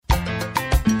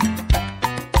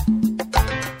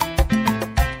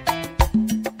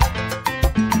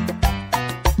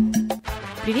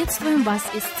Приветствуем вас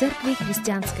из Церкви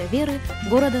Христианской Веры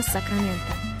города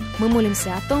Сакраменто. Мы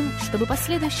молимся о том, чтобы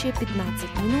последующие 15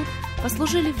 минут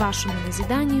послужили вашему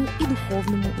назиданию и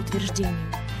духовному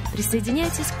утверждению.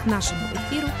 Присоединяйтесь к нашему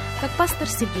эфиру, как пастор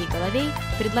Сергей Головей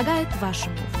предлагает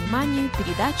вашему вниманию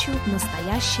передачу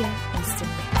 «Настоящая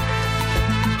истина».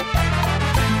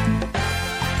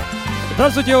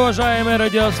 Здравствуйте, уважаемые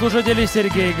радиослушатели!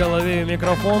 Сергей Головей у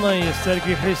микрофона. Из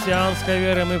Церкви Христианской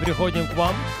Веры мы приходим к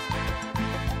вам.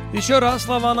 Еще раз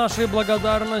слова нашей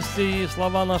благодарности и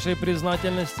слова нашей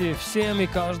признательности всем и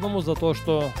каждому за то,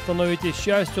 что становитесь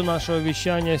частью нашего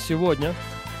вещания сегодня.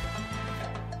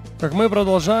 Как мы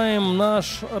продолжаем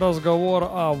наш разговор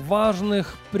о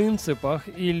важных принципах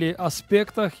или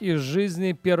аспектах из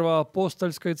жизни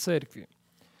Первоапостольской Церкви.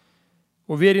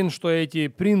 Уверен, что эти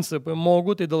принципы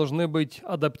могут и должны быть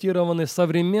адаптированы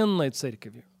современной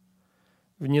церковью,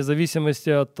 вне зависимости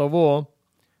от того,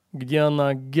 где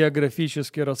она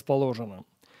географически расположена.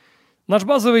 Наш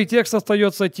базовый текст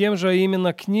остается тем же, а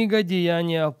именно книга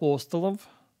 «Деяния апостолов»,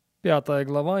 5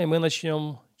 глава, и мы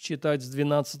начнем читать с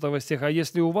 12 стиха.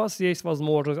 Если у вас есть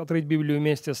возможность открыть Библию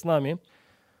вместе с нами,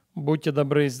 будьте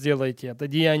добры, сделайте это.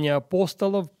 «Деяния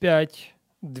апостолов»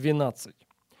 5:12.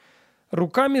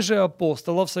 «Руками же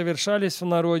апостолов совершались в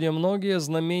народе многие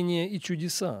знамения и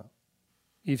чудеса,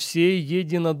 и все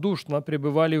единодушно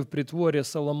пребывали в притворе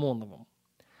Соломоновом.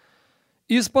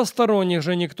 Из посторонних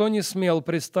же никто не смел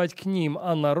пристать к ним,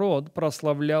 а народ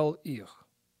прославлял их.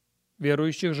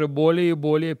 Верующих же более и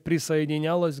более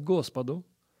присоединялось к Господу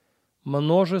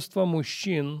множество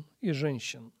мужчин и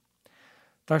женщин.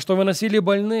 Так что выносили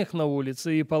больных на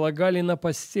улице и полагали на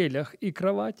постелях и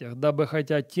кроватях, дабы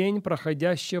хотя тень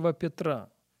проходящего Петра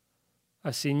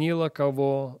осенила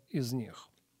кого из них.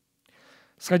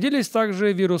 Сходились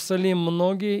также в Иерусалим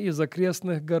многие из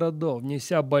окрестных городов,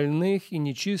 неся больных и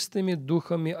нечистыми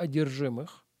духами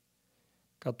одержимых,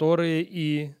 которые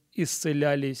и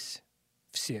исцелялись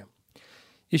все».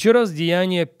 Еще раз,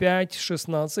 Деяния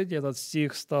 5:16, этот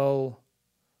стих стал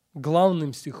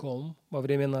главным стихом во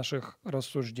время наших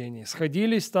рассуждений.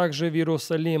 «Сходились также в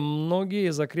Иерусалим многие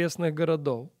из окрестных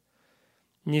городов,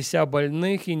 неся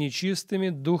больных и нечистыми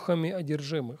духами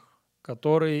одержимых,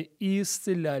 которые и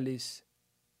исцелялись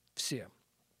все».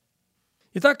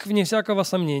 Итак, вне всякого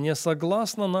сомнения,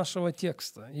 согласно нашего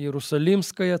текста,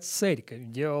 Иерусалимская церковь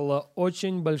делала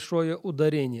очень большое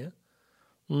ударение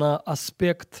на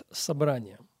аспект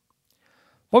собрания.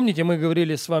 Помните, мы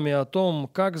говорили с вами о том,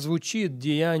 как звучит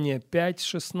Деяние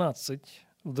 5:16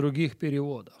 в других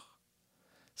переводах.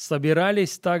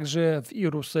 «Собирались также в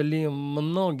Иерусалим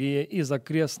многие из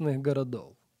окрестных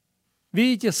городов».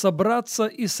 Видите, собраться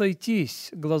и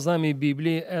сойтись глазами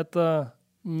Библии – это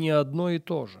не одно и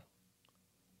то же.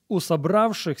 У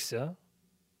собравшихся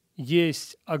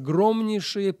есть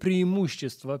огромнейшие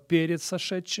преимущества перед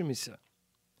сошедшимися.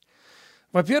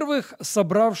 Во-первых,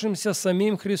 собравшимся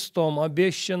самим Христом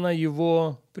обещано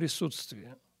Его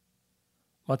присутствие.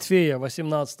 Матфея,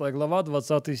 18 глава,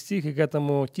 20 стих, и к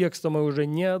этому тексту мы уже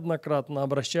неоднократно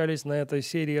обращались на этой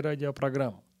серии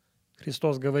радиопрограмм.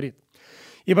 Христос говорит: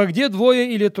 «Ибо где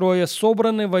двое или трое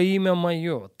собраны во имя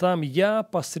Мое, там Я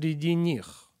посреди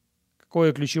них».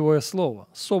 Какое ключевое слово?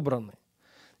 Собраны.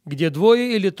 Где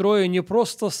двое или трое не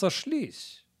просто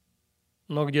сошлись,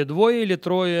 но где двое или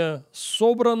трое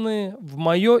собраны в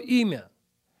Мое имя,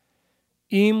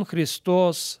 им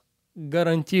Христос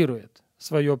гарантирует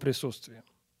свое присутствие.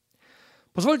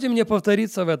 Позвольте мне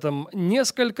повториться в этом.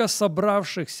 Несколько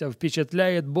собравшихся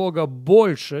впечатляет Бога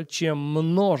больше, чем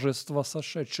множество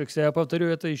сошедшихся. Я повторю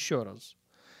это еще раз.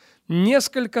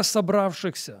 Несколько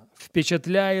собравшихся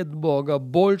впечатляет Бога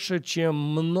больше, чем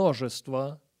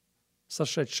множество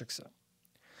сошедшихся.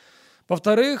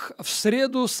 Во-вторых, в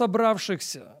среду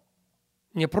собравшихся,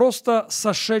 не просто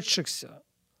сошедшихся,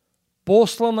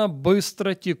 послано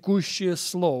быстро текущее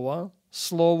слово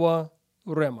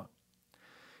Рема.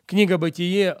 Книга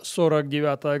 «Бытие»,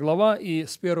 49 глава, и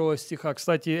с 1 стиха.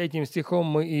 Кстати, этим стихом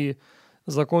мы и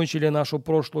закончили нашу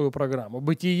прошлую программу.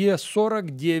 Бытие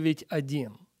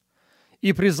 49:1.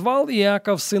 «И призвал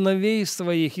Иаков сыновей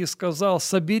своих и сказал: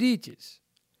 соберитесь,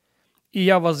 и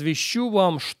я возвещу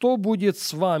вам, что будет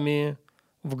с вами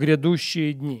в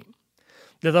грядущие дни,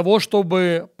 для того,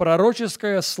 чтобы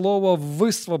пророческое слово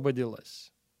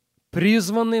высвободилось.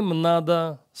 Призванным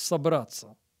надо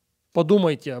собраться».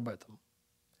 Подумайте об этом.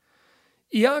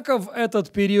 Иаков в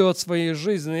этот период своей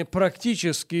жизни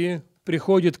практически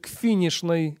приходит к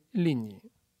финишной линии.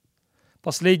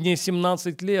 Последние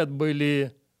 17 лет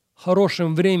были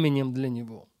хорошим временем для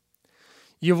него.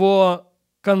 Его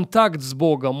контакт с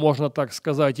Богом, можно так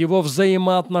сказать, его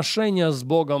взаимоотношения с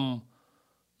Богом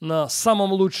на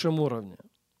самом лучшем уровне.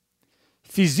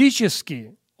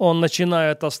 Физически он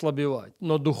начинает ослабевать,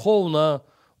 но духовно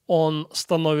он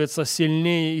становится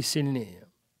сильнее и сильнее.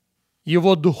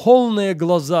 Его духовные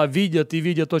глаза видят и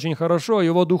видят очень хорошо,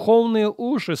 его духовные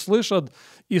уши слышат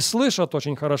и слышат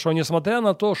очень хорошо, несмотря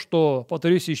на то, что,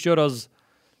 повторюсь еще раз,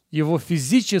 его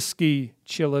физический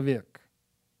человек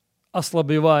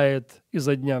ослабевает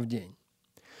изо дня в день.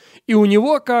 И у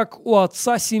него, как у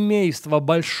отца семейства,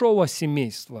 большого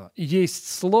семейства, есть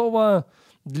слово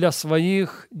для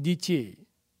своих детей.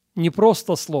 Не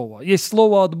просто слово, есть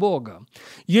слово от Бога,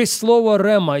 есть слово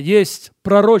рема, есть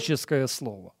пророческое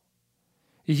слово,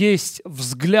 есть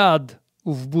взгляд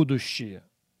в будущее,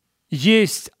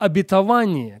 есть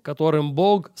обетование, которым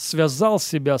Бог связал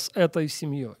себя с этой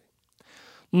семьей.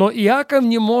 Но Иаков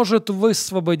не может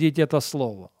высвободить это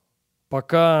слово,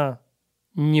 пока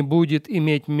не будет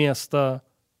иметь место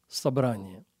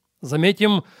собрание.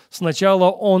 Заметим,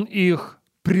 сначала он их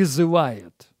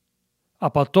призывает, а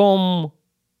потом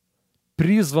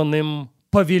призванным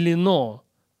повелено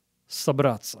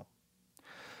собраться.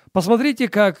 Посмотрите,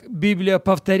 как Библия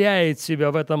повторяет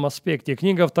себя в этом аспекте.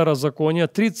 Книга Второзакония,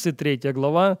 33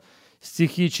 глава,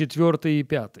 стихи 4 и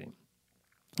 5.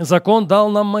 «Закон дал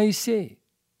нам Моисей,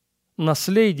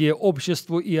 наследие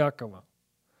обществу Иакова.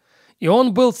 И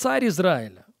он был царь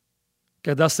Израиля,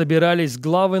 когда собирались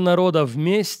главы народа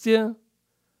вместе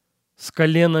с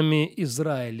коленами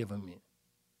Израилевыми».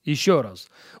 Еще раз.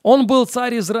 Он был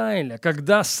царь Израиля,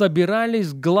 когда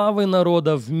собирались главы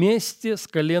народа вместе с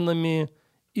коленами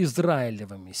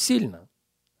Израилевыми. Сильно.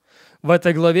 В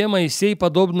этой главе Моисей,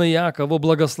 подобно Иакову,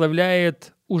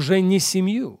 благословляет уже не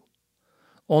семью.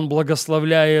 Он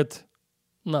благословляет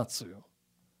нацию.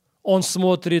 Он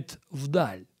смотрит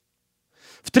вдаль.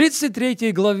 В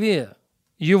 33 главе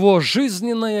его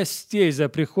жизненная стезя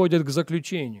приходит к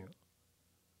заключению.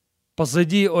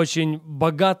 Позади очень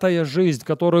богатая жизнь,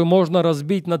 которую можно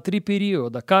разбить на 3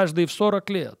 периода, каждый в 40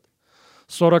 лет.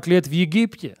 40 лет в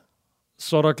Египте,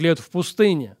 40 лет в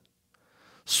пустыне.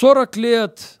 40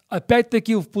 лет,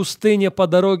 опять-таки, в пустыне по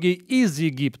дороге из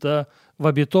Египта в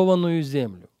обетованную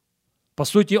землю. По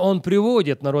сути, он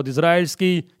приводит народ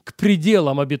израильский к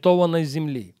пределам обетованной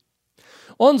земли.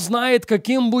 Он знает,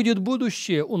 каким будет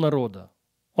будущее у народа.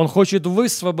 Он хочет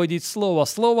высвободить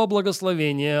слово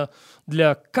благословения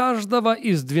для каждого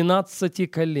из 12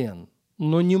 колен,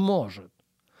 но не может.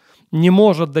 Не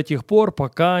может до тех пор,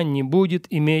 пока не будет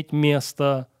иметь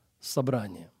место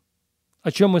собрание.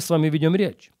 О чем мы с вами ведем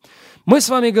речь? Мы с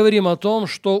вами говорим о том,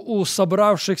 что у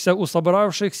собравшихся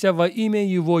во имя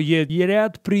Его есть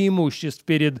ряд преимуществ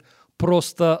перед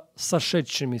просто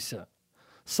сошедшимися.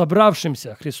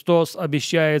 Собравшимся Христос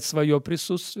обещает свое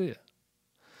присутствие.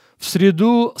 В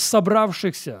среду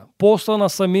собравшихся послано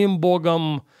самим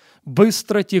Богом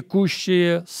быстро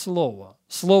текущее слово,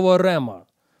 слово рема,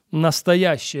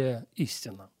 настоящая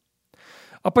истина.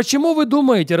 А почему, вы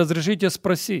думаете, разрешите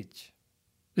спросить,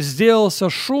 сделался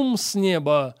шум с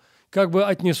неба, как бы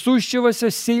от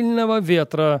несущегося сильного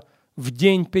ветра в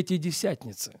день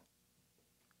Пятидесятницы?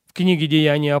 В книге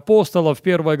 «Деяния апостолов» в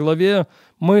 1 главе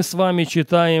мы с вами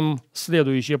читаем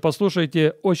следующее.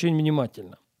 Послушайте очень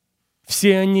внимательно.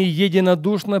 «Все они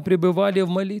единодушно пребывали в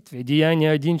молитве»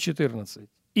 Деяния 1:14,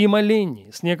 «и молении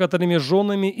с некоторыми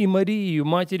женами и Марией,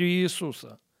 матерью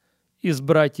Иисуса, и с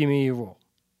братьями Его.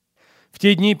 В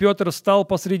те дни Петр стал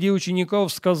посреди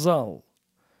учеников, сказал: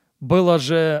 было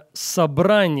же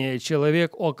собрание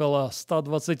человек около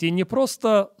 120, не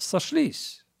просто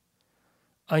сошлись,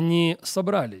 они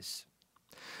собрались.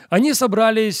 Они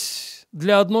собрались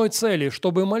для одной цели,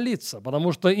 чтобы молиться,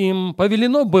 потому что им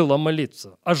повелено было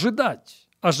молиться,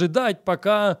 ожидать,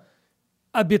 пока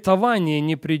обетование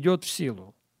не придет в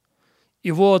силу.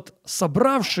 И вот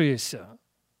собравшиеся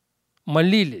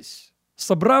молились,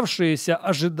 собравшиеся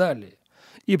ожидали.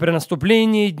 И при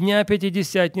наступлении Дня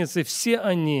Пятидесятницы все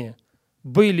они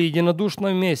были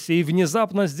единодушно вместе, и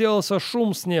внезапно сделался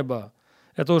шум с неба.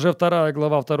 Это уже 2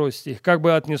 глава, 2 стих. Как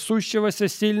бы от несущегося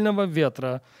сильного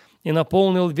ветра, и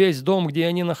наполнил весь дом, где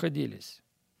они находились.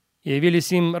 И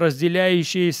явились им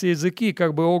разделяющиеся языки,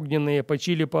 как бы огненные,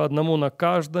 почили по одному на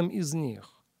каждом из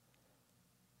них.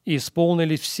 И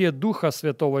исполнились все Духа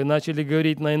Святого, и начали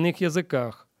говорить на иных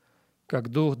языках, как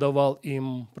Дух давал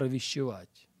им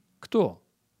провещевать. Кто?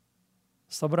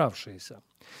 Собравшиеся.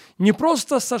 Не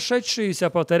просто сошедшиеся,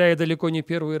 повторяю, далеко не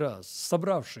первый раз,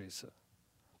 собравшиеся.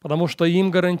 Потому что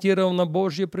им гарантировано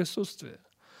Божье присутствие.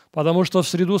 Потому что в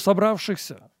среду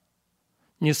собравшихся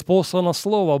ниспослано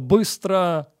слово,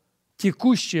 быстро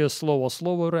текущее слово,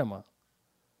 слово рема.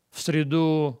 В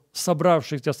среду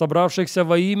собравшихся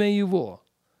во имя Его,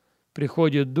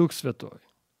 приходит Дух Святой.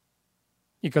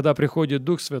 И когда приходит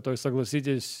Дух Святой,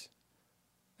 согласитесь,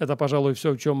 Это, пожалуй,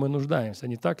 все, в чем мы нуждаемся,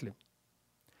 не так ли?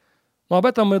 Но об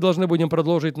этом мы должны будем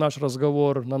продолжить наш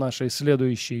разговор на нашей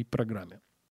следующей программе.